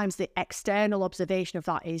 Sometimes the external observation of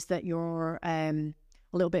that is that you're a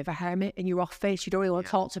little bit of a hermit in your office. You don't really want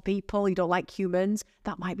to talk to people. You don't like humans.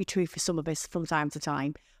 That might be true for some of us from time to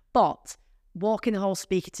time. But walking the hall,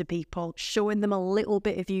 speaking to people, showing them a little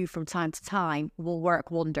bit of you from time to time will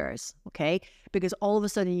work wonders, okay? Because all of a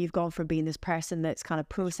sudden you've gone from being this person that's kind of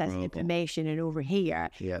processing information and over here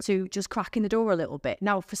to just cracking the door a little bit.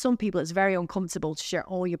 Now, for some people, it's very uncomfortable to share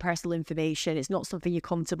all your personal information. It's not something you're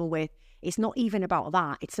comfortable with. It's not even about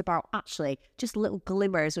that. It's about actually just little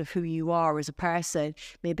glimmers of who you are as a person,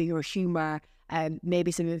 maybe your humour,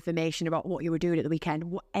 maybe some information about what you were doing at the weekend,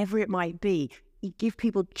 whatever it might be. You give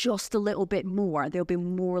people just a little bit more, they'll be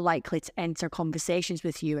more likely to enter conversations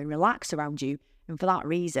with you and relax around you. And for that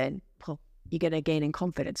reason, well, you're going to gain in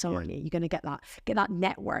confidence, aren't you? You're going to get that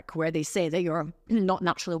network where they say that you're not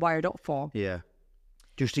naturally wired up for. Yeah.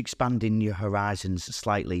 Just expanding your horizons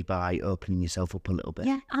slightly by opening yourself up a little bit.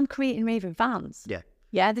 Yeah, and creating raving fans. Yeah.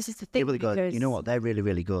 Yeah, this is the thing. They're really good. You know what? They're really,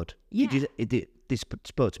 really good. Yeah. They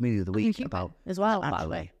spoke to me the other week about as well, actually, by the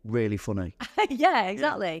way. Really funny. Yeah,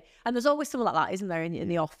 exactly. And there's always someone like that, isn't there, in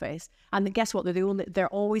the office? And guess what? They're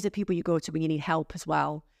always the people you go to when you need help as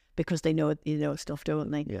well, because they know stuff,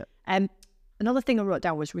 don't they? Yeah. Another thing I wrote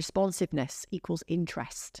down was responsiveness equals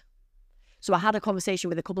interest. So I had a conversation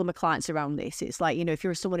with a couple of my clients around this. It's like, if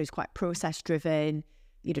you're someone who's quite process driven,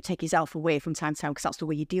 take yourself away from time to time because that's the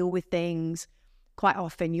way you deal with things. Quite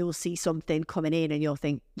often you'll see something coming in and you'll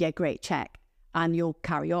think, yeah, great, check. And you'll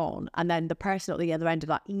carry on. And then the person at the other end of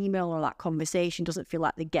that email or that conversation doesn't feel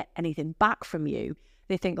like they get anything back from you.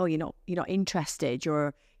 They think, oh, you're not interested,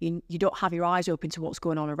 or you don't have your eyes open to what's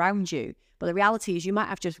going on around you. But the reality is you might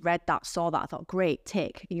have just read that, saw that, thought, great,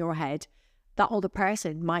 tick in your head. That other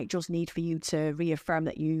person might just need for you to reaffirm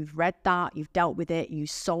that you've read that, you've dealt with it, you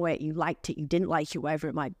saw it, you liked it, you didn't like it, whatever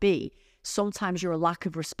it might be. Sometimes your lack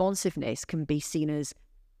of responsiveness can be seen as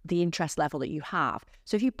the interest level that you have.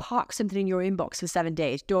 So if you park something in your inbox for 7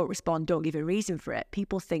 days, don't respond, don't give a reason for it,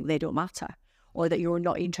 people think they don't matter or that you're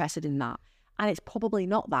not interested in that. And it's probably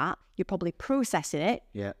not that. You're probably processing it.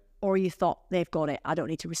 Yeah. Or you thought, they've got it, I don't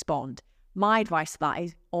need to respond. My advice to that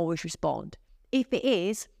is always respond. If it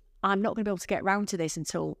is, I'm not going to be able to get around to this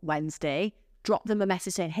until Wednesday, drop them a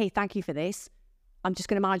message saying, hey, thank you for this. I'm just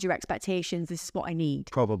going to manage your expectations. This is what I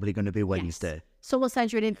need. Probably going to be Wednesday. Yes. Someone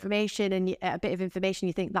sends you an information and a bit of information,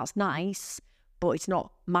 you think that's nice, but it's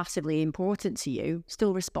not massively important to you.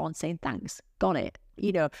 Still respond saying, thanks, got it.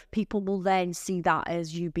 People will then see that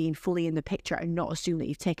as you being fully in the picture and not assume that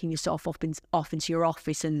you've taken yourself off into your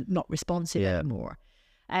office and not responsive anymore.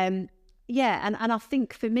 And I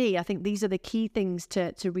think for me, these are the key things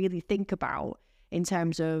to really think about in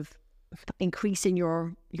terms of increasing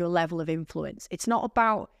your level of influence. It's not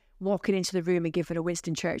about walking into the room and giving a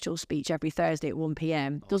Winston Churchill speech every Thursday at 1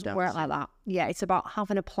 p.m. Doesn't work like that. Yeah, it's about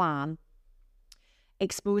having a plan,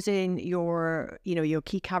 exposing your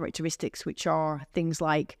key characteristics, which are things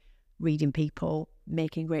like reading people,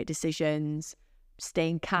 making great decisions,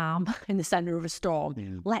 staying calm in the center of a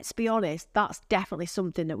storm. Let's be honest, that's definitely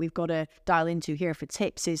something that we've got to dial into here for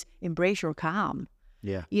tips, is embrace your calm.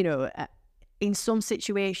 Yeah. You know, in some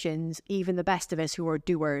situations, even the best of us who are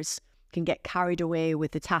doers can get carried away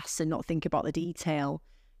with the tasks and not think about the detail.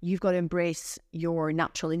 You've got to embrace your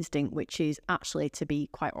natural instinct, which is actually to be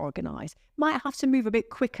quite organized. Might have to move a bit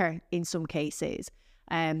quicker in some cases,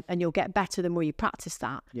 and you'll get better the more you practice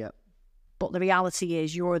that. Yeah. But the reality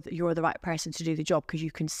is you're the right person to do the job because you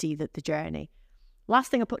can see the journey. Last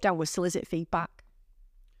thing I put down was solicit feedback.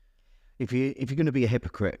 If you're going to be a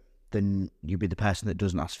hypocrite, then you'll be the person that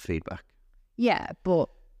doesn't ask for feedback. Yeah, but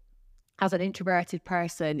as an introverted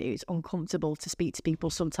person, it's uncomfortable to speak to people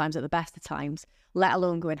sometimes at the best of times, let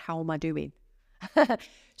alone going, how am I doing?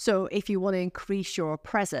 So if you want to increase your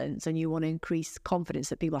presence and you want to increase confidence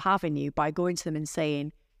that people have in you by going to them and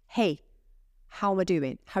saying, hey, how am I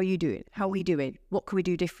doing? How are you doing? How are we doing? What can we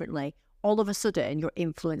do differently? All of a sudden, your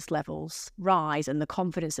influence levels rise and the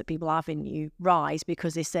confidence that people have in you rise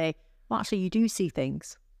because they say, well, actually, you do see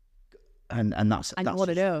things. And that's you want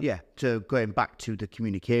to know. Yeah. So going back to the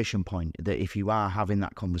communication point, that if you are having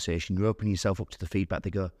that conversation, you're opening yourself up to the feedback. They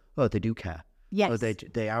go, oh, they do care. Yes. Oh,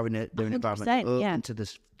 they are in they're in an environment open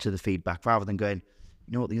to the feedback, rather than going,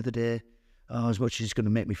 you know what, the other day, as much as it's going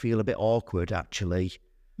to make me feel a bit awkward, actually,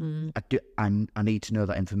 I need to know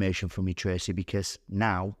that information from you, Tracy, because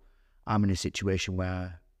now I'm in a situation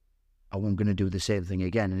where I'm going to do the same thing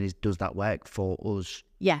again, and does that work for us?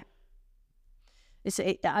 Yeah.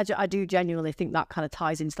 I do genuinely think that kind of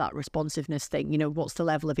ties into that responsiveness thing. You know, what's the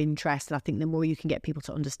level of interest? And I think the more you can get people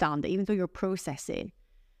to understand that even though you're processing,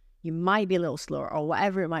 you might be a little slower or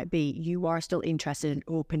whatever it might be, you are still interested and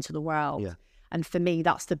open to the world. Yeah. And for me,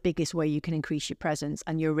 that's the biggest way you can increase your presence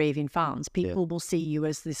and your raving fans. People will see you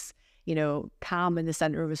as this, you know, calm in the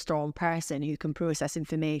center of a storm person who can process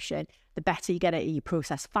information. The better you get at it, you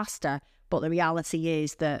process faster. But the reality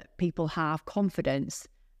is that people have confidence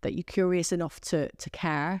that you're curious enough to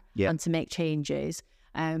care and to make changes.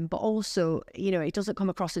 But also, you know, it doesn't come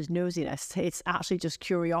across as nosiness. It's actually just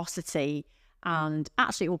curiosity. And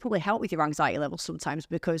actually, it will probably help with your anxiety levels sometimes,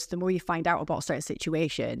 because the more you find out about certain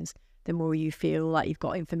situations, the more you feel like you've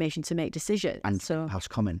got information to make decisions. And so that's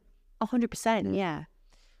common. 100%, yeah.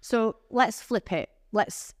 So let's flip it.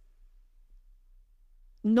 Let's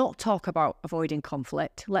not talk about avoiding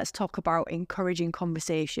conflict. Let's talk about encouraging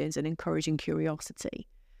conversations and encouraging curiosity.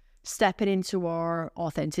 Stepping into our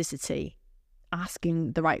authenticity,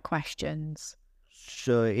 asking the right questions.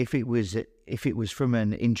 So if it was from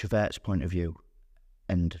an introvert's point of view,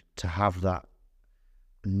 and to have that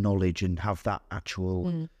knowledge and have that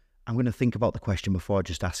actual, I'm going to think about the question before I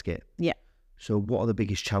just ask it. Yeah. So what are the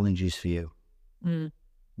biggest challenges for you?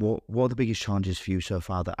 What are the biggest challenges for you so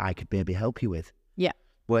far that I could maybe help you with? Yeah.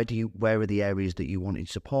 Where are the areas that you wanted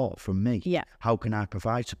support from me? Yeah. How can I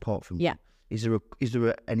provide support from you? Yeah. Is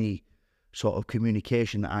there any sort of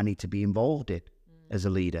communication that I need to be involved in as a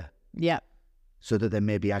leader? Yeah. So that then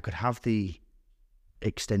maybe I could have the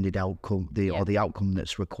extended outcome, or the outcome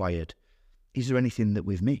that's required. Is there anything that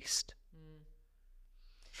we've missed?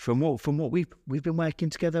 From what we've been working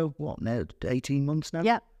together, what now, 18 months now?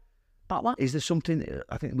 Yeah. About that. Is there something?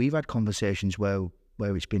 I think we've had conversations where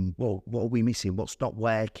it's been, well, what are we missing? What's not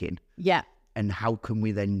working? Yeah. And how can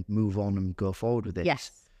we then move on and go forward with it?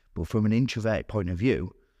 Yes. But from an introvert point of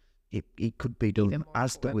view, it could be done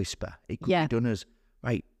as the whisper. It could be done as,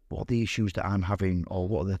 right, what are the issues that I'm having, or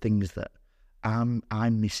what are the things that I'm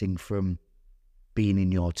missing from being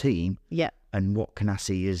in your team? Yeah. And what can I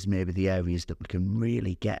see as maybe the areas that we can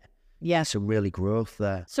really get some really growth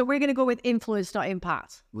there? So we're going to go with influence, not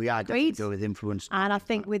impact. We are going to go with influence. And I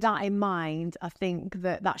think with that in mind, I think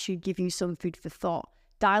that should give you some food for thought.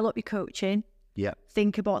 Dial up your coaching. Yeah.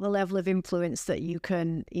 Think about the level of influence that you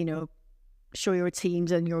can, you know, show your teams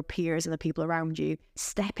and your peers and the people around you.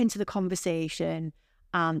 Step into the conversation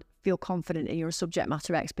and feel confident in your subject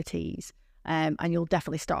matter expertise. And you'll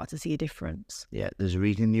definitely start to see a difference. Yeah, there's a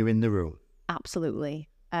reason you're in the room. Absolutely.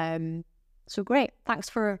 So great. Thanks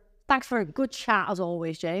for a good chat as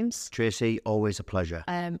always, James. Tracy, always a pleasure.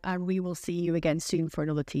 And we will see you again soon for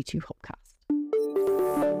another T2 Hubcast.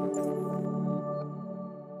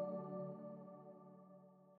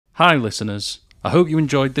 Hi listeners, I hope you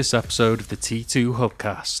enjoyed this episode of the T2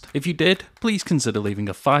 Hubcast. If you did, please consider leaving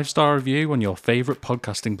a 5-star review on your favourite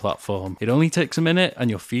podcasting platform. It only takes a minute and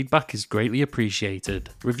your feedback is greatly appreciated.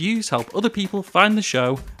 Reviews help other people find the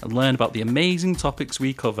show and learn about the amazing topics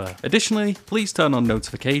we cover. Additionally, please turn on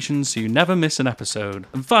notifications so you never miss an episode.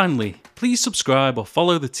 And finally, Please subscribe or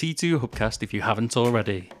follow the T2 Hubcast if you haven't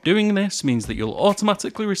already. Doing this means that you'll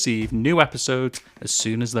automatically receive new episodes as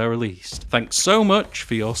soon as they're released. Thanks so much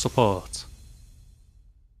for your support.